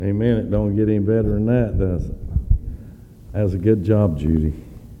Amen. It don't get any better than that, does it? That's a good job, Judy.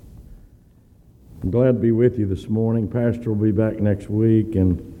 I'm glad to be with you this morning. Pastor will be back next week,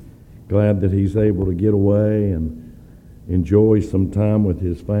 and glad that he's able to get away and enjoy some time with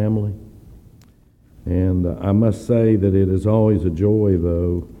his family. And I must say that it is always a joy,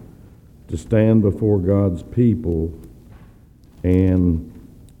 though, to stand before God's people and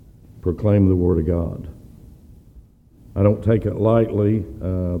proclaim the Word of God. I don't take it lightly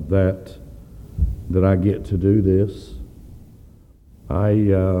that I get to do this. I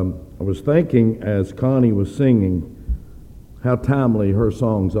was thinking as Connie was singing how timely her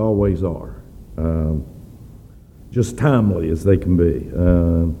songs always are. Just timely as they can be.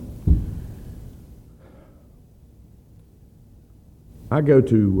 I go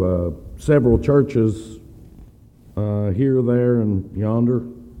to several churches here, there, and yonder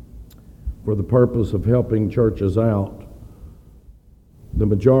for the purpose of helping churches out. The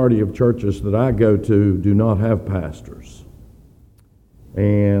majority of churches that I go to do not have pastors.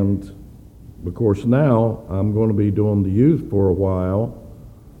 And, of course, now I'm going to be doing the youth for a while.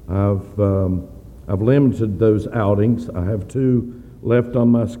 I've limited those outings. I have 2 left on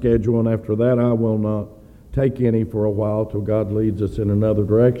my schedule, and after that I will not take any for a while till God leads us in another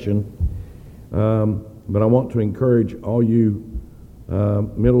direction. But I want to encourage all you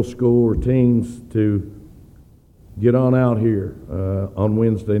middle school or teens to get on out here on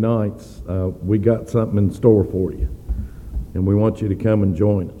Wednesday nights. We got something in store for you, and we want you to come and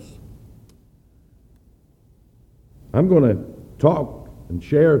join us. I'm going to talk and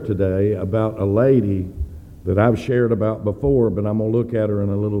share today about a lady that I've shared about before, but I'm going to look at her in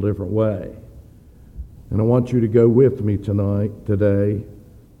a little different way. And I want you to go with me today,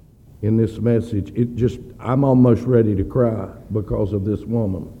 in this message. I'm almost ready to cry because of this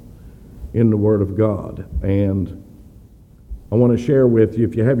woman in the Word of God. And I want to share with you,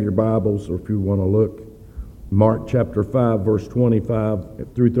 if you have your Bibles or if you want to look, Mark chapter 5, verse 25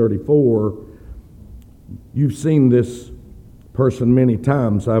 through 34. You've seen this person many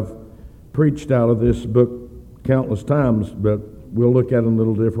times. I've preached out of this book countless times, but we'll look at it in a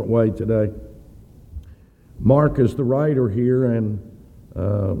little different way today. Mark is the writer here,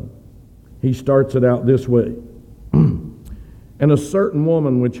 and he starts it out this way. And a certain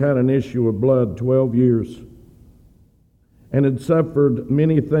woman which had an issue of blood 12 years, and had suffered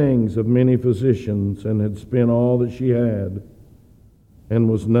many things of many physicians, and had spent all that she had, and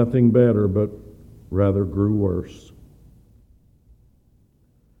was nothing better, but rather grew worse.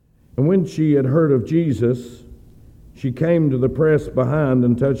 And when she had heard of Jesus, she came to the press behind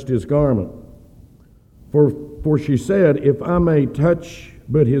and touched his garment. For she said, if I may touch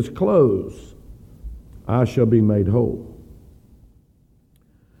but his clothes, I shall be made whole.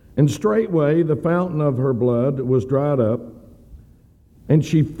 And straightway the fountain of her blood was dried up, and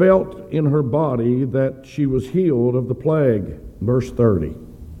she felt in her body that she was healed of the plague. Verse 30.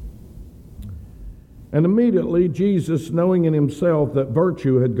 And immediately Jesus, knowing in himself that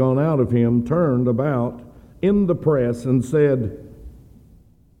virtue had gone out of him, turned about in the press and said,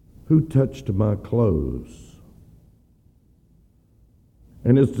 who touched my clothes?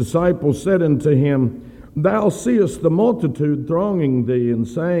 And his disciples said unto him, thou seest the multitude thronging thee, and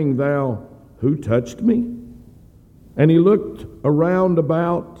saying thou, who touched me? And he looked around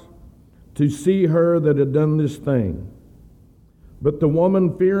about to see her that had done this thing. But the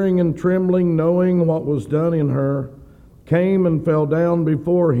woman, fearing and trembling, knowing what was done in her, came and fell down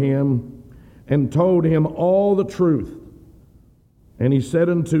before him, and told him all the truth. And he said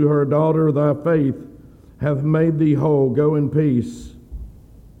unto her, daughter, thy faith hath made thee whole. Go in peace,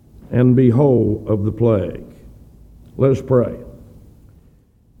 and be whole of the plague. Let us pray.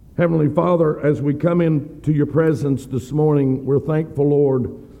 Heavenly Father, as we come into your presence this morning, we're thankful, Lord,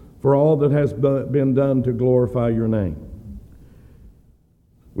 for all that has been done to glorify your name.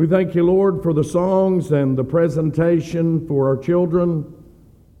 We thank you, Lord, for the songs and the presentation for our children,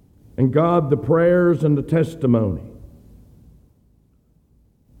 and God, the prayers and the testimony.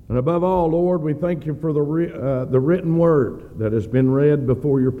 And above all, Lord, we thank you for the written word that has been read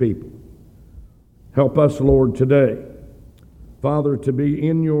before your people. Help us, Lord, today, Father, to be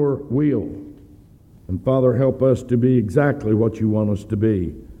in your will. And Father, help us to be exactly what you want us to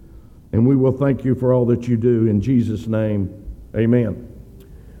be. And we will thank you for all that you do. In Jesus' name, amen.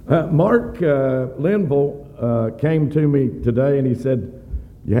 Mark Linville came to me today, and he said,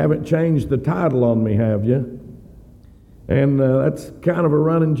 you haven't changed the title on me, have you? And that's kind of a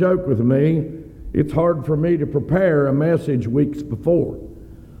running joke with me. It's hard for me to prepare a message weeks before.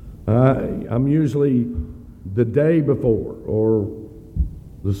 I'm usually the day before or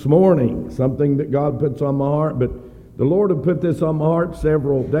this morning, something that God puts on my heart. But The Lord had put this on my heart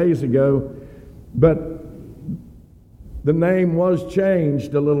several days ago, but the name was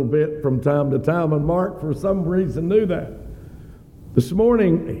changed a little bit from time to time, and Mark, for some reason, knew that. This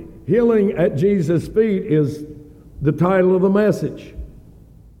morning, Healing at Jesus' Feet is the title of the message.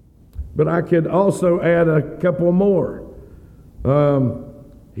 But I could also add a couple more.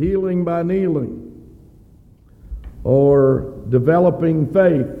 Healing by Kneeling, or Developing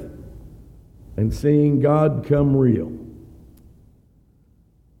Faith and Seeing God Come Real.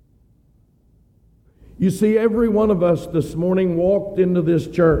 You see, every one of us this morning walked into this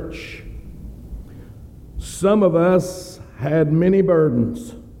church. Some of us had many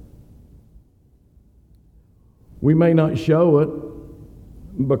burdens. We may not show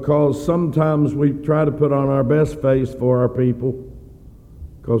it because sometimes we try to put on our best face for our people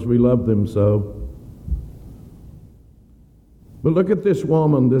because we love them so. But look at this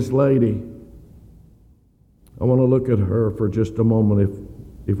woman, this lady. I want to look at her for just a moment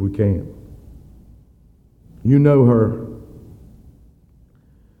if we can. You know her.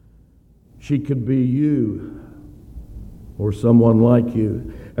 She could be you or someone like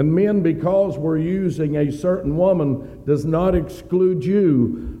you. And men, because we're using a certain woman, does not exclude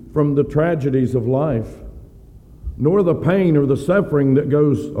you from the tragedies of life, nor the pain or the suffering that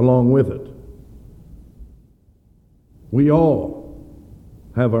goes along with it. We all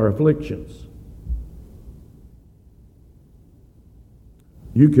have our afflictions.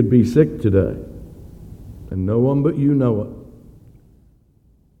 You could be sick today, and no one but you know it.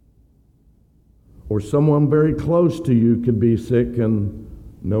 Or someone very close to you could be sick, and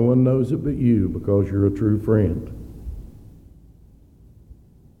no one knows it but you because you're a true friend.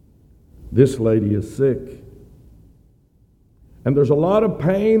 This lady is sick. And there's a lot of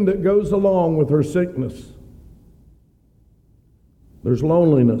pain that goes along with her sickness. There's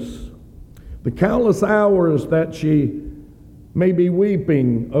loneliness. The countless hours that she may be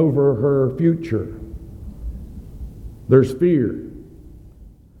weeping over her future. There's fear.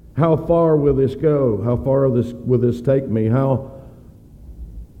 How far will this go? How far will this take me? How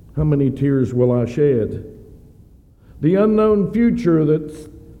many tears will I shed? The unknown future that's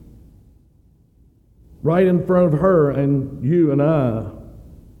right in front of her and you and I.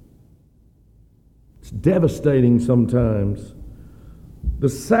 It's devastating sometimes. The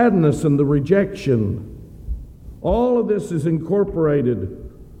sadness and the rejection. All of this is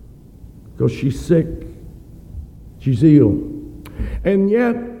incorporated because she's sick. She's ill. And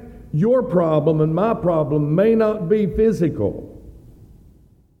yet, your problem and my problem may not be physical.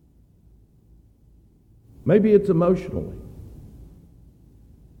 Maybe it's emotionally.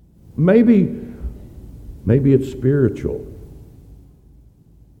 Maybe it's spiritual.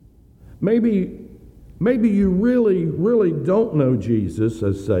 Maybe you really, really don't know Jesus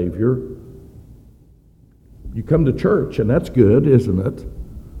as Savior. You come to church, and that's good, isn't it?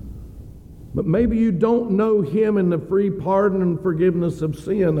 But maybe you don't know Him in the free pardon and forgiveness of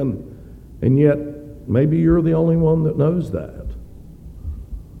sin, and yet maybe you're the only one that knows that.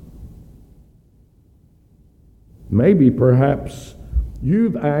 Maybe perhaps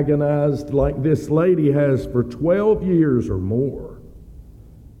you've agonized like this lady has for 12 years or more.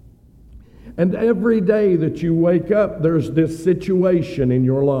 And every day that you wake up, there's this situation in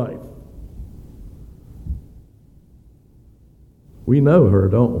your life. We know her,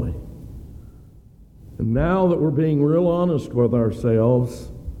 don't we? And now that we're being real honest with ourselves,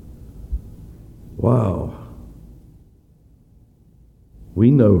 wow,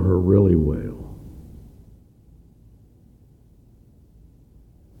 we know her really well.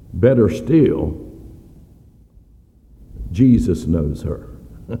 Better still, Jesus knows her.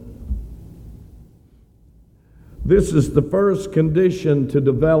 This is the first condition to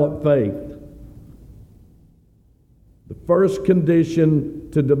develop faith. The first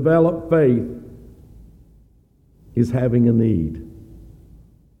condition to develop faith is having a need.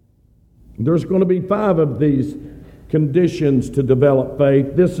 There's going to be 5 of these conditions to develop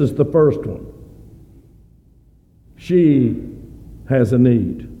faith. This is the first one. She has a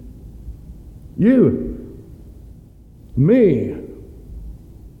need. You, me,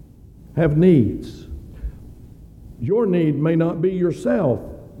 have needs. Your need may not be yourself,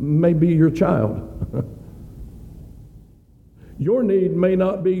 may be your child. Your need may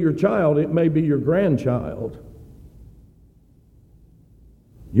not be your child, it may be your grandchild.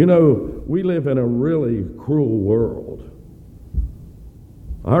 You know, we live in a really cruel world.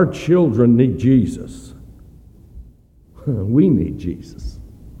 Our children need Jesus. We need Jesus.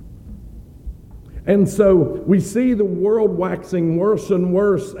 And so we see the world waxing worse and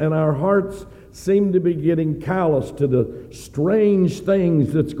worse, and our hearts seem to be getting callous to the strange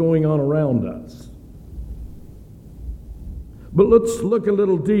things that's going on around us. But let's look a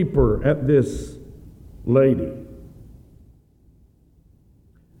little deeper at this lady.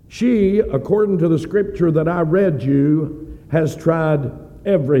 She, according to the scripture that I read you, has tried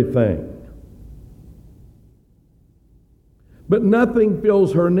everything. But nothing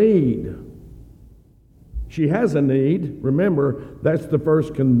fills her need. She has a need. Remember, that's the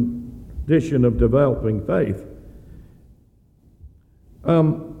first condition of developing faith.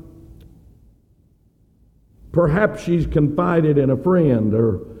 Perhaps she's confided in a friend,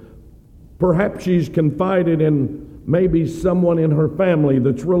 or perhaps she's confided in maybe someone in her family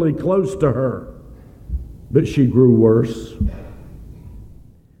that's really close to her, but she grew worse.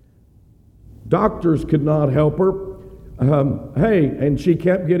 Doctors could not help her. And she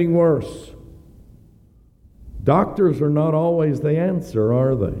kept getting worse. Doctors are not always the answer,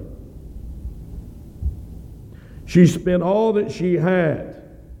 are they? She spent all that she had.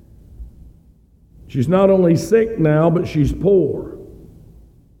 She's not only sick now, but she's poor.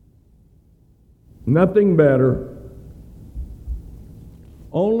 Nothing better.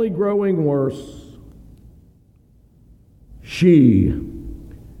 Only growing worse. She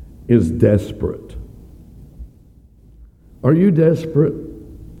is desperate. Are you desperate?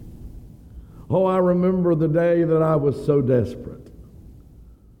 Oh, I remember the day that I was so desperate.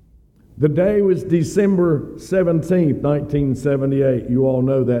 The day was December 17th, 1978. You all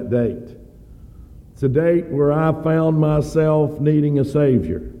know that date. It's a date where I found myself needing a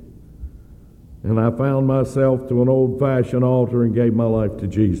Savior. And I found myself to an old-fashioned altar and gave my life to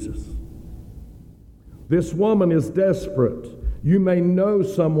Jesus. This woman is desperate. You may know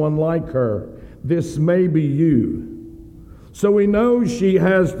someone like her. This may be you. So we know she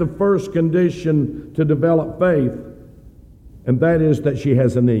has the first condition to develop faith, and that is that she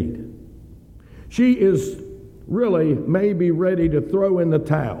has a need. She is really maybe ready to throw in the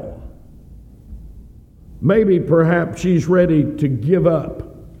towel. Maybe perhaps she's ready to give up.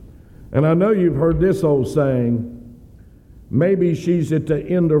 And I know you've heard this old saying, maybe she's at the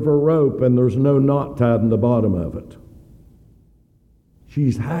end of her rope and there's no knot tied in the bottom of it.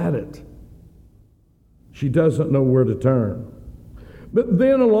 She's had it. She doesn't know where to turn. But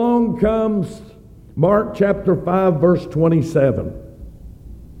then along comes Mark chapter 5, verse 27.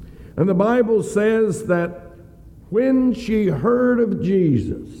 And the Bible says that when she heard of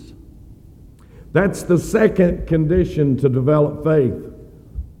Jesus, that's the second condition to develop faith,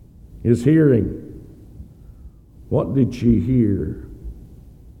 is hearing. What did she hear?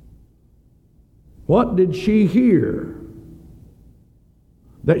 What did she hear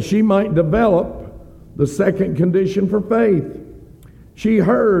that she might develop the second condition for faith? She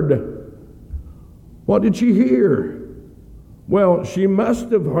heard. What did she hear? Well, she must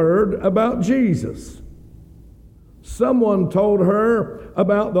have heard about Jesus. Someone told her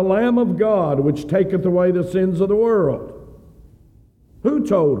about the Lamb of God, which taketh away the sins of the world. Who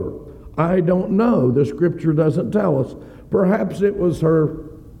told her? I don't know. The scripture doesn't tell us. Perhaps it was her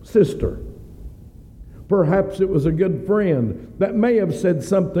sister. Perhaps it was a good friend that may have said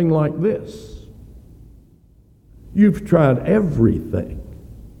something like this. You've tried everything,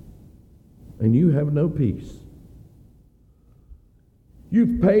 and you have no peace.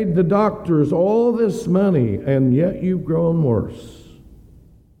 You've paid the doctors all this money, and yet you've grown worse.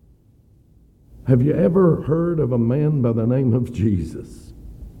 Have you ever heard of a man by the name of Jesus?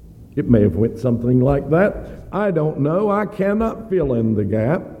 It may have went something like that. I don't know. I cannot fill in the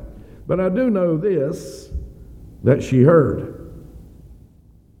gap. But I do know this, that she heard.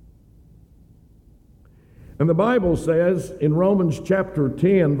 And the Bible says in Romans chapter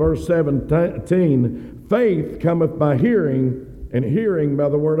 10, verse 17, faith cometh by hearing, and hearing by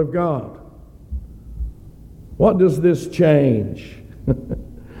the word of God. What does this change?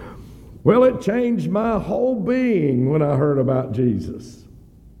 Well, it changed my whole being when I heard about Jesus.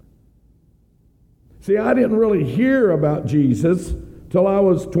 See, I didn't really hear about Jesus till I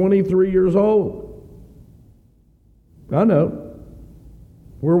was 23 years old. I know.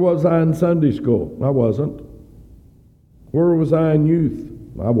 Where was I in Sunday school? I wasn't. Where was I in youth?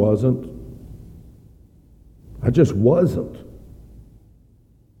 I wasn't. I just wasn't.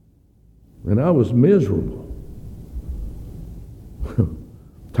 And I was miserable.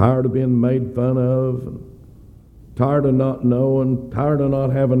 Tired of being made fun of, tired of not knowing, tired of not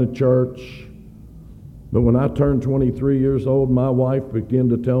having a church. But when I turned 23 years old, my wife began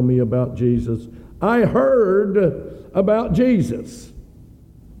to tell me about Jesus. I heard about Jesus.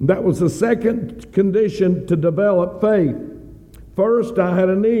 That was the second condition to develop faith. First, I had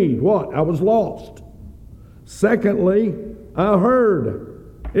a need. What? I was lost. Secondly, I heard.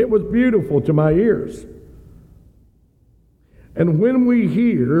 It was beautiful to my ears. And when we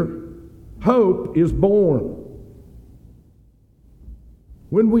hear, hope is born.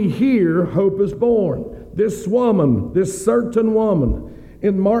 When we hear, hope is born. This woman, this certain woman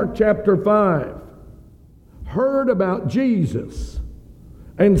in Mark chapter 5, heard about Jesus.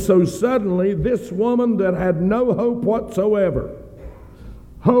 And so suddenly this woman that had no hope whatsoever,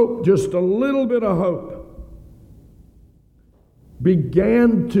 hope, just a little bit of hope,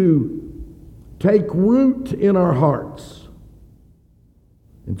 began to take root in our hearts.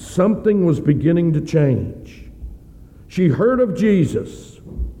 And something was beginning to change. She heard of Jesus.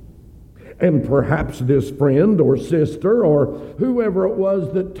 And perhaps this friend or sister or whoever it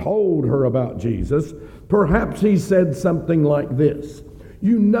was that told her about Jesus, perhaps he said something like this: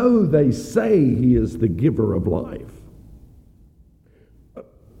 "You know, they say he is the giver of life.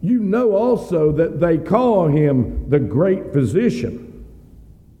 You know also that they call him the great physician.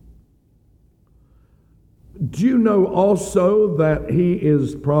 Do you know also that he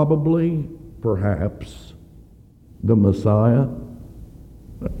is probably, perhaps, the Messiah?"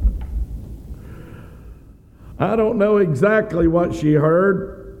 I don't know exactly what she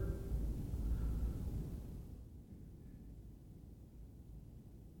heard,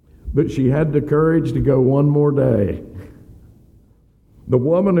 but she had the courage to go one more day. The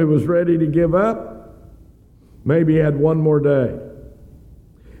woman who was ready to give up maybe had one more day.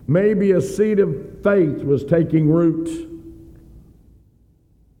 Maybe a seed of faith was taking root.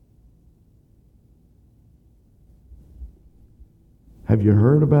 Have you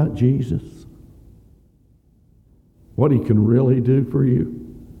heard about Jesus? What he can really do for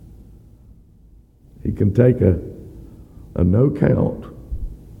you? He can take a no-count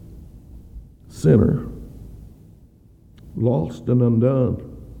sinner, lost and undone,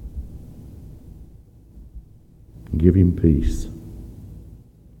 and give him peace.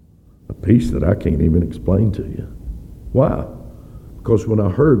 A peace that I can't even explain to you. Why? Because when I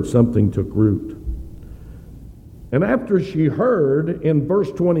heard, something took root. And after she heard, in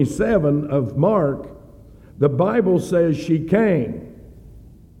verse 27 of Mark, the Bible says she came,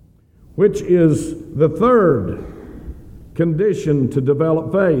 which is the third condition to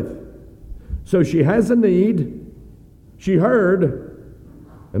develop faith. So she has a need, she heard,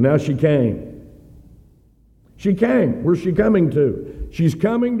 and now she came. She came. Where's she coming to? She's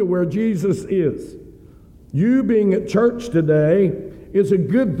coming to where Jesus is. You being at church today is a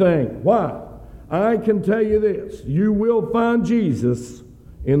good thing. Why? I can tell you this: you will find Jesus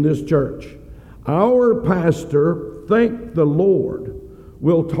in this church. Our pastor, thank the Lord,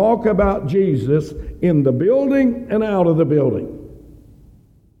 will talk about Jesus in the building and out of the building.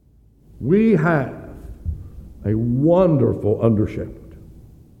 We have a wonderful under-shepherd.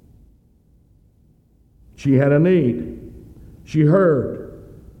 She had a need. She heard,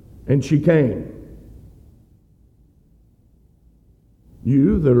 and she came.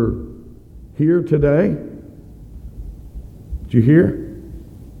 You that are here today, did you hear?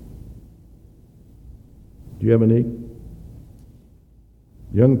 Do you have a need?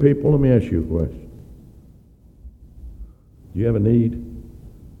 Young people, let me ask you a question. Do you have a need?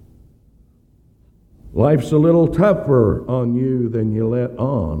 Life's a little tougher on you than you let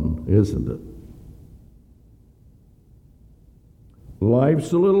on, isn't it?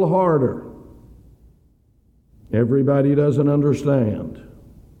 Life's a little harder. Everybody doesn't understand.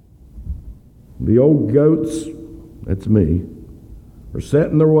 The old goats, that's me, are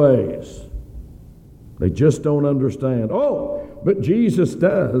set in their ways. They just don't understand. Oh, but Jesus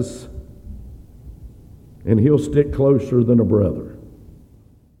does. And he'll stick closer than a brother.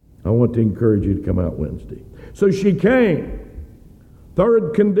 I want to encourage you to come out Wednesday. So she came.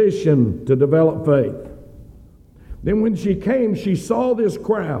 Third condition to develop faith. Then when she came, she saw this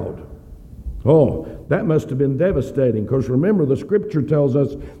crowd. Oh, that must have been devastating, because remember, the scripture tells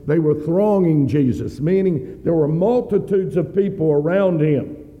us they were thronging Jesus, meaning there were multitudes of people around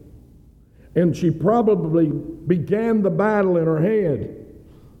him. And she probably began the battle in her head.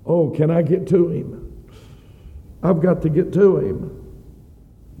 Oh, can I get to him? I've got to get to him.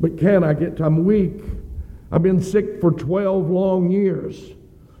 But can I get to him? I'm weak. I've been sick for 12 long years.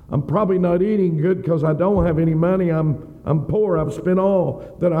 I'm probably not eating good because I don't have any money. I'm poor. I've spent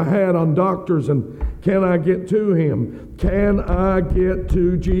all that I had on doctors. And can I get to him? Can I get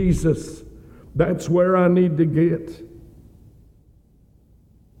to Jesus? That's where I need to get.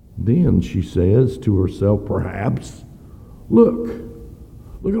 Then she says to herself, perhaps, look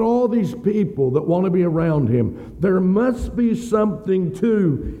at all these people that want to be around him. There must be something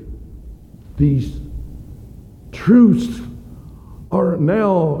to these truths are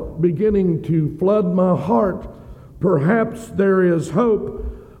now beginning to flood my heart. Perhaps there is hope.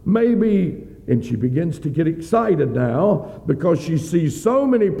 Maybe, and she begins to get excited now because she sees so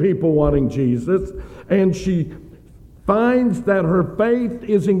many people wanting Jesus, and she finds that her faith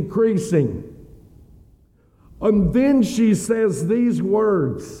is increasing. And then she says these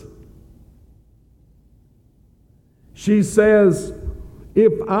words. She says,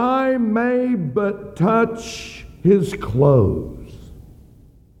 "If I may but touch his clothes."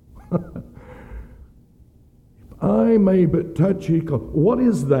 If I may but touch his clothes. What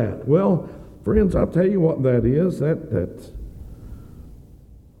is that? Well, friends, I'll tell you what that is.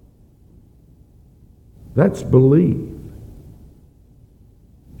 That's believe.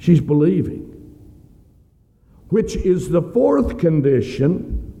 She's believing, which is the fourth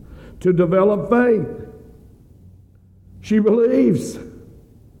condition to develop faith. She believes.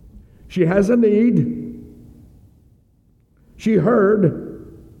 She has a need. She heard.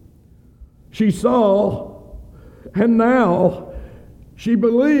 She saw. And now she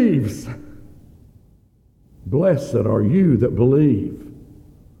believes. Blessed are you that believe.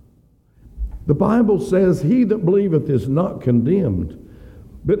 The Bible says, "He that believeth is not condemned,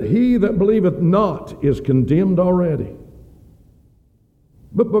 but he that believeth not is condemned already."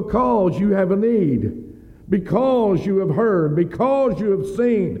 But because you have a need, because you have heard, because you have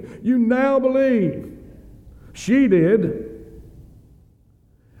seen, you now believe. She did.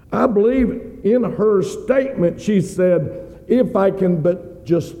 I believe in her statement, she said, "If I can but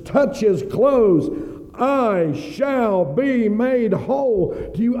just touch his clothes, I shall be made whole."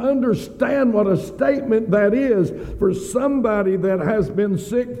 Do you understand what a statement that is for somebody that has been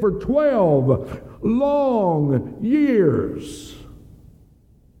sick for 12 long years?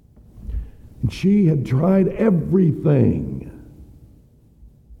 And she had tried everything.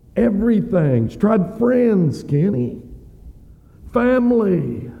 Everything. She tried friends, Kenny,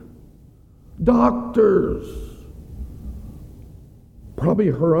 family, doctors, probably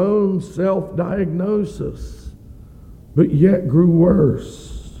her own self-diagnosis, but yet grew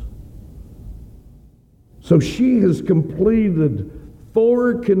worse. So she has completed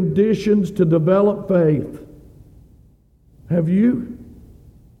 4 conditions to develop faith. Have you?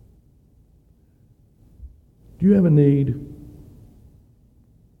 Do you have a need?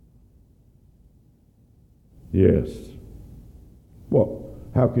 Yes. Well,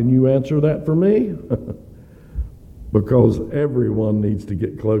 how can you answer that for me? Because everyone needs to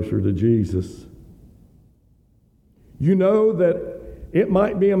get closer to Jesus. You know that it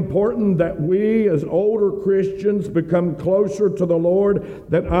might be important that we as older Christians become closer to the Lord,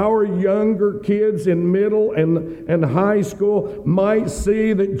 that our younger kids in middle and high school might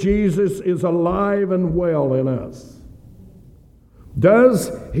see that Jesus is alive and well in us. Does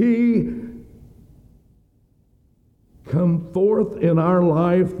he come forth in our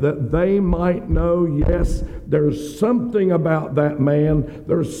life that they might know, yes, there's something about that man,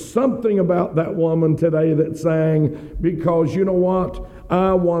 there's something about that woman today that sang, because you know what?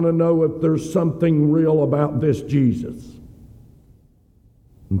 I want to know if there's something real about this Jesus.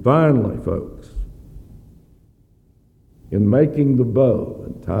 And finally, folks, in making the bow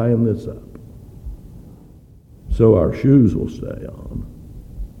and tying this up so our shoes will stay on,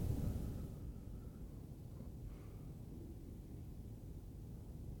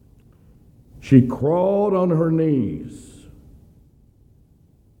 she crawled on her knees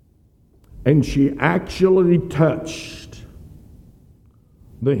and she actually touched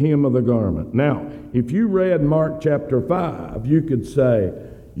the hem of the garment. Now, if you read Mark chapter 5, you could say,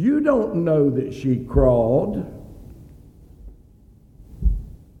 you don't know that she crawled.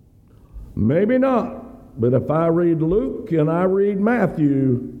 Maybe not. But if I read Luke and I read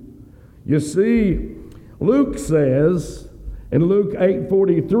Matthew, you see, Luke says in Luke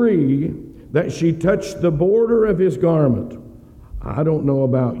 8:43, that she touched the border of his garment. I don't know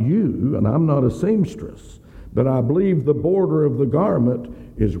about you, and I'm not a seamstress, but I believe the border of the garment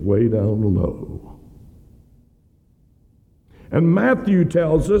is way down low. And Matthew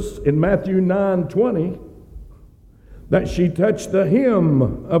tells us in Matthew 9:20 that she touched the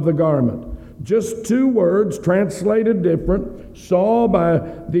hem of the garment. Just 2 words translated different, saw by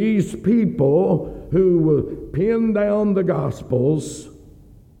these people who pinned down the Gospels.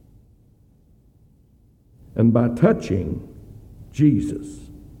 And by touching Jesus,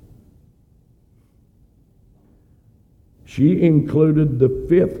 she included the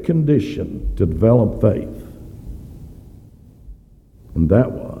 5th condition to develop faith. And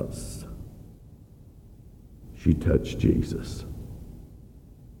that was, she touched Jesus.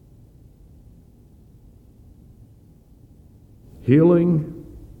 Healing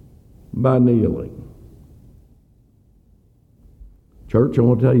by kneeling. Church, I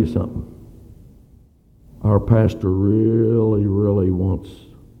want to tell you something. Our pastor really, really wants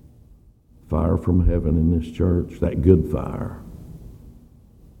fire from heaven in this church, that good fire.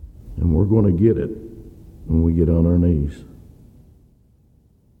 And we're going to get it and we get on our knees.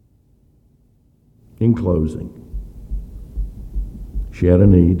 In closing, she had a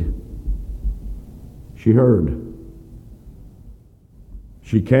need. She heard.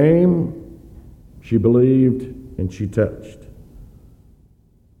 She came, she believed, and she touched.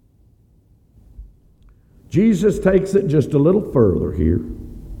 Jesus takes it just a little further here.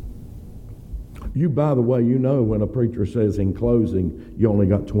 You, by the way, you know when a preacher says in closing, you only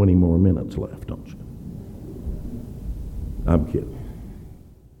got 20 more minutes left, don't you? I'm kidding.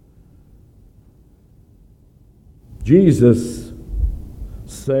 Jesus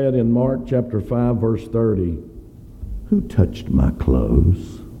said in Mark chapter 5, verse 30, "Who touched my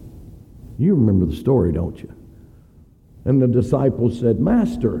clothes?" You remember the story, don't you? And the disciples said,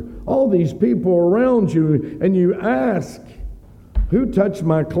 "Master, all these people are around you, and you ask, 'Who touched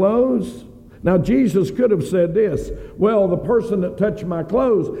my clothes?'" Now, Jesus could have said this, "Well, the person that touched my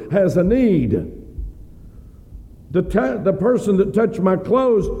clothes has a need. The person that touched my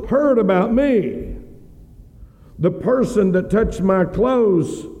clothes heard about me. The person that touched my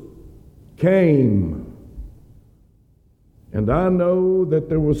clothes came. And I know that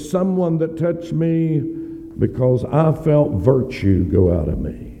there was someone that touched me because I felt virtue go out of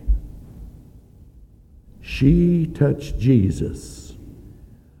me." She touched Jesus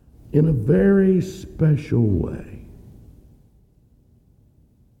in a very special way.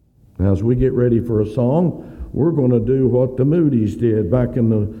 Now, as we get ready for a song, we're going to do what the Moody's did back in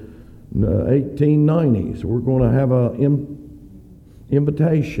the 1890s. We're going to have an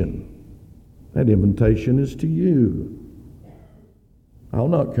invitation. That invitation is to you. I'll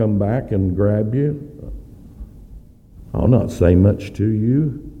not come back and grab you. I'll not say much to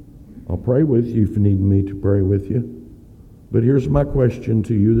you. I'll pray with you if you need me to pray with you. But here's my question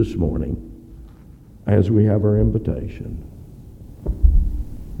to you this morning as we have our invitation.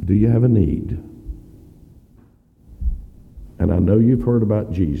 Do you have a need? And I know you've heard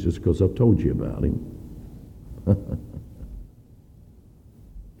about Jesus because I've told you about him.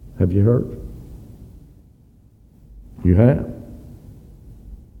 Have you heard? You have?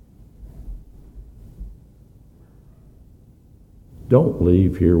 Don't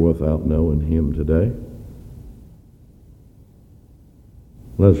leave here without knowing him today.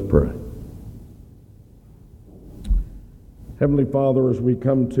 Let's pray. Heavenly Father, as we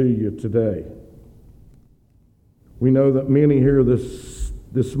come to you today, we know that many here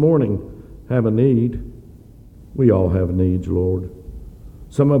this morning have a need. We all have needs, Lord.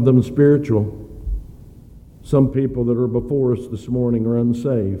 Some of them spiritual. Some people that are before us this morning are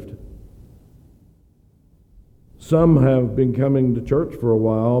unsaved. Some have been coming to church for a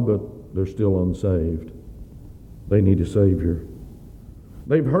while, but they're still unsaved. They need a Savior.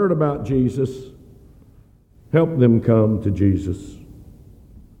 They've heard about Jesus. Help them come to Jesus.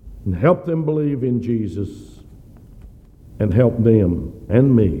 And help them believe in Jesus. And help them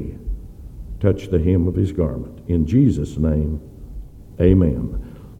and me touch the hem of his garment. In Jesus' name, amen.